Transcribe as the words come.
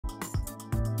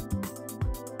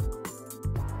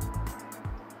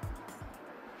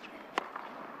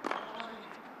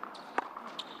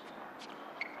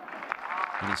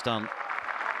he's done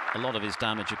a lot of his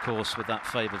damage, of course, with that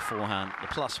favoured forehand. The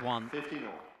 +1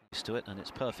 used to it, and it's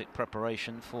perfect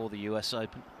preparation for the US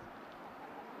Open.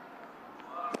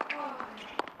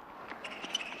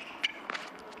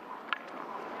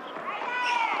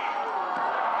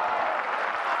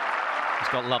 He's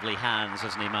got lovely hands,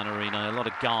 hasn't he, Mannarino? A lot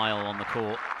of guile on the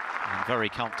court, and very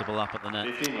comfortable up at the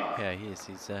net. Yeah, he is.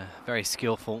 He's very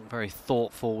skillful, very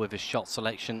thoughtful with his shot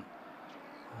selection.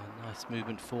 A nice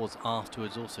movement forwards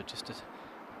afterwards also, just to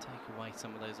take away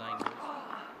some of those angles.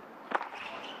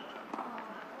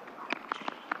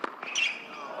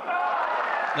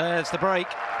 There's the break.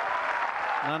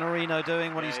 Mannarino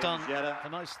doing what he's done for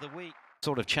most of the week.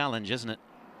 Sort of challenge, isn't it?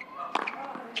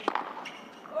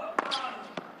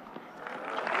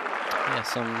 Yeah,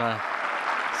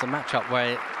 some matchup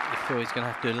where you feel he's going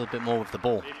to have to do a little bit more with the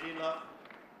ball.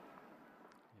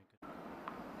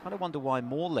 I kind of wonder why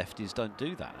more lefties don't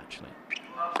do that, actually.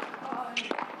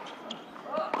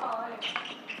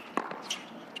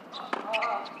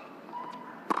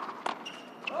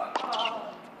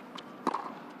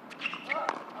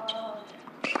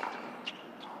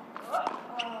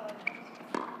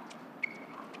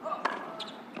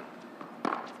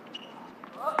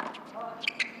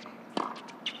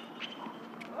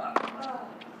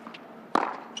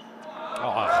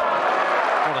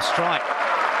 What a strike.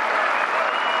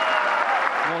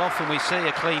 Not often we see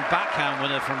a clean backhand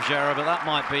winner from Djere, but that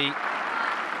might be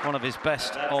one of his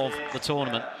best of the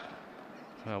tournament.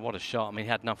 Well, what a shot. I mean,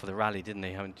 he had enough of the rally, didn't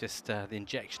he? I mean, just the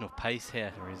injection of pace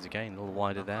here. There he is again, a little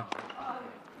wider there.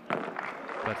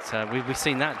 But we've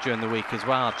seen that during the week as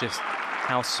well, just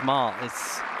how smart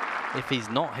it's, if he's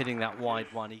not hitting that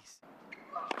wide one, he's...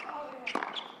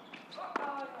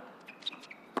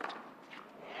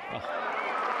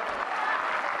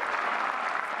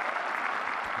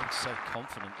 Looks so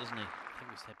confident, doesn't he? I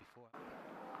think we said before.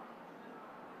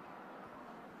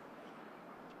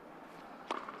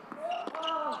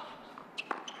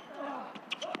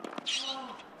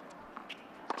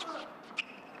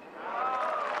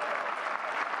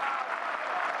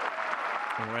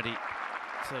 Already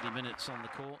 30 minutes on the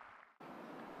court.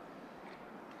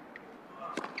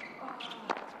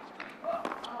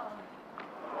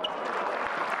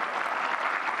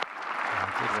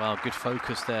 Did well, good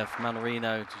focus there from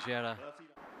Mannarino to Djere.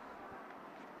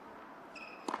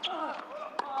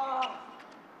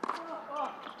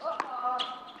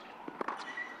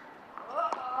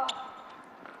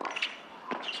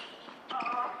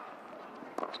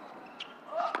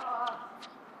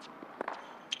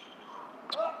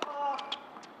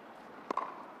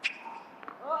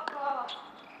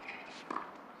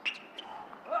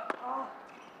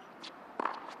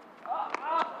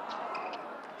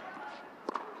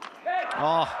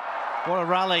 Oh, what a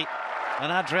rally.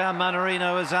 And Adrian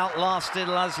Mannarino has outlasted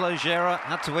Laslo Djere.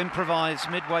 Had to improvise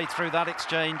midway through that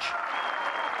exchange.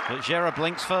 But Djere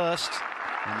blinks first,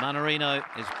 and Mannarino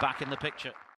is back in the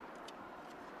picture.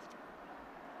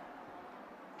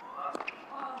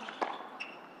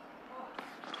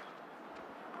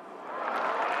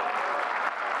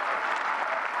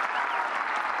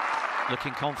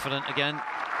 Looking confident again,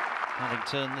 having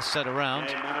turned this set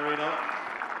around.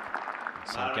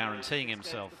 So guaranteeing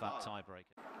himself that tiebreaker.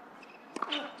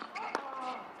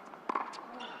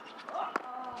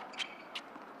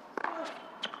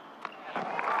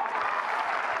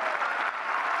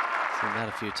 Seen that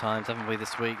a few times, haven't we,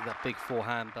 this week? That big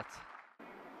forehand, but...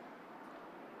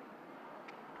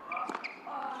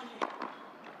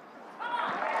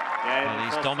 Well,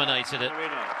 he's dominated it.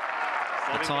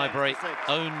 The tiebreak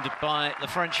owned by the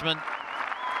Frenchman.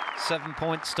 7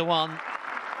 points to 1.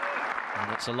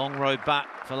 And it's a long road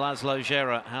back for Laslo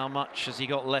Djere. How much has he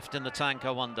got left in the tank, I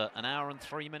wonder? 1 hour and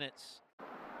 3 minutes.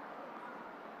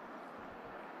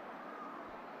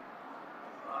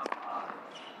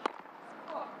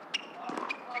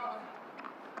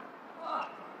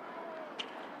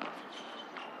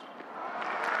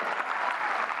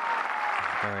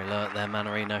 Very alert there,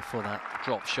 Mannarino, for that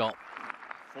drop shot.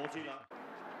 49.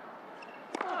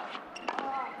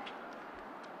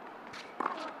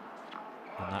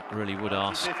 And that really would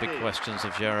ask big questions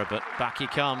of Djere, but back he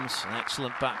comes. An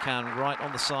excellent backhand right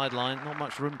on the sideline. Not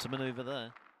much room to manoeuvre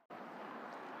there.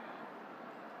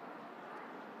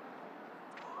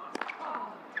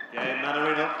 Yeah,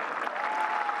 Mannarino.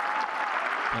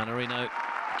 Mannarino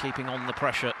keeping on the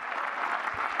pressure.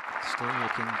 Still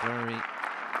looking very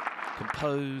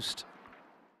composed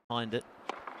behind it.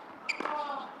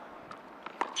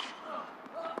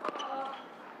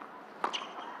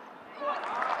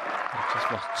 Just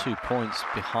lost 2 points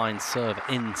behind serve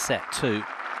in set 2.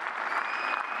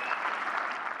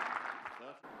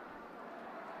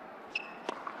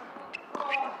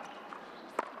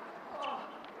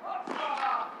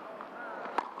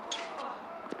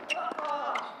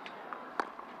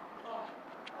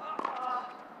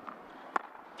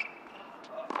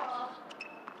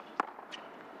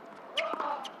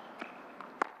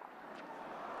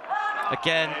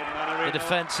 again, the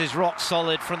defence is rock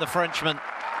solid from the Frenchman.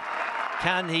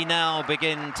 Can he now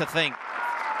begin to think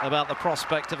about the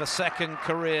prospect of a second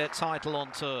career title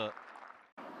on tour?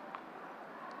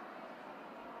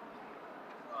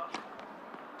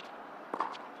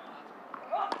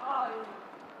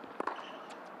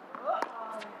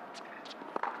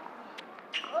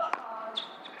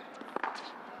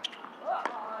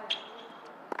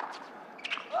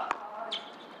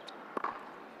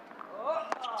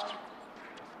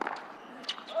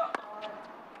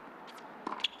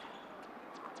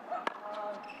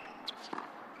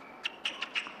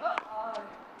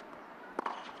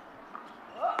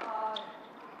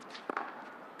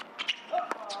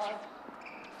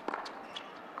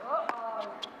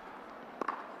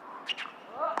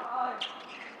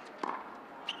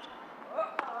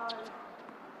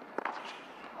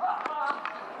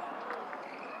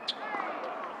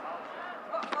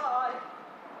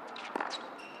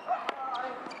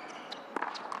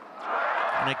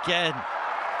 And again,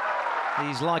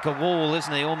 he's like a wall,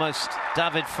 isn't he? Almost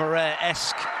David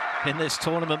Ferrer-esque in this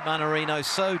tournament, Mannarino.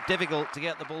 So difficult to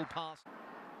get the ball past.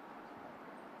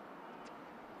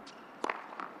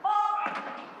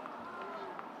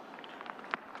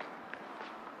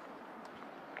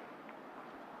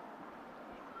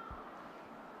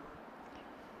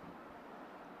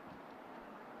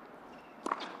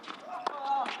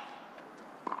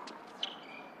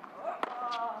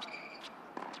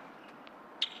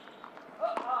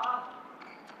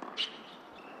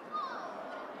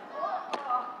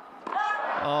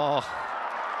 Oh,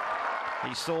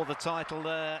 he saw the title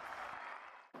there.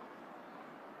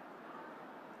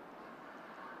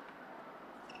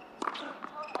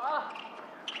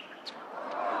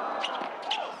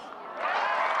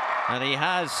 And he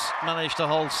has managed to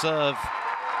hold serve.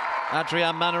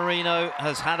 Adrian Mannarino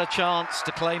has had a chance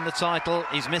to claim the title.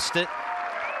 He's missed it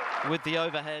with the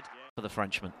overhead for the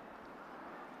Frenchman.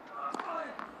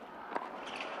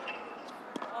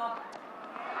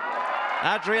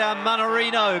 Adrian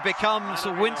Mannarino becomes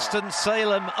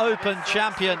Winston-Salem Open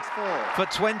champion for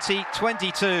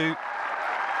 2022.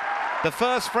 The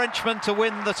first Frenchman to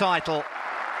win the title.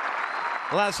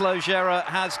 Laslo Djere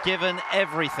has given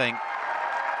everything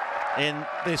in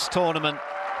this tournament,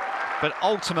 but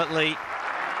ultimately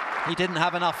he didn't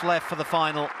have enough left for the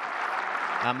final.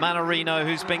 And Mannarino,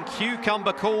 who's been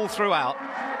cucumber cool throughout,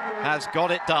 has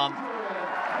got it done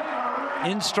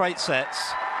in straight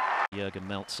sets. Jürgen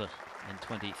Meltzer in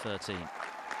 2013.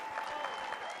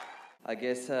 I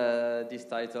guess this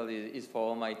title is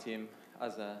for my team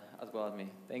as well as me.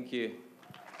 Thank you.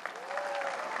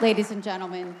 Ladies and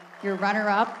gentlemen, your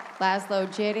runner-up, Laslo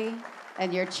Djere,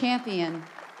 and your champion,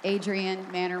 Adrian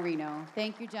Mannarino.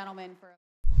 Thank you, gentlemen, for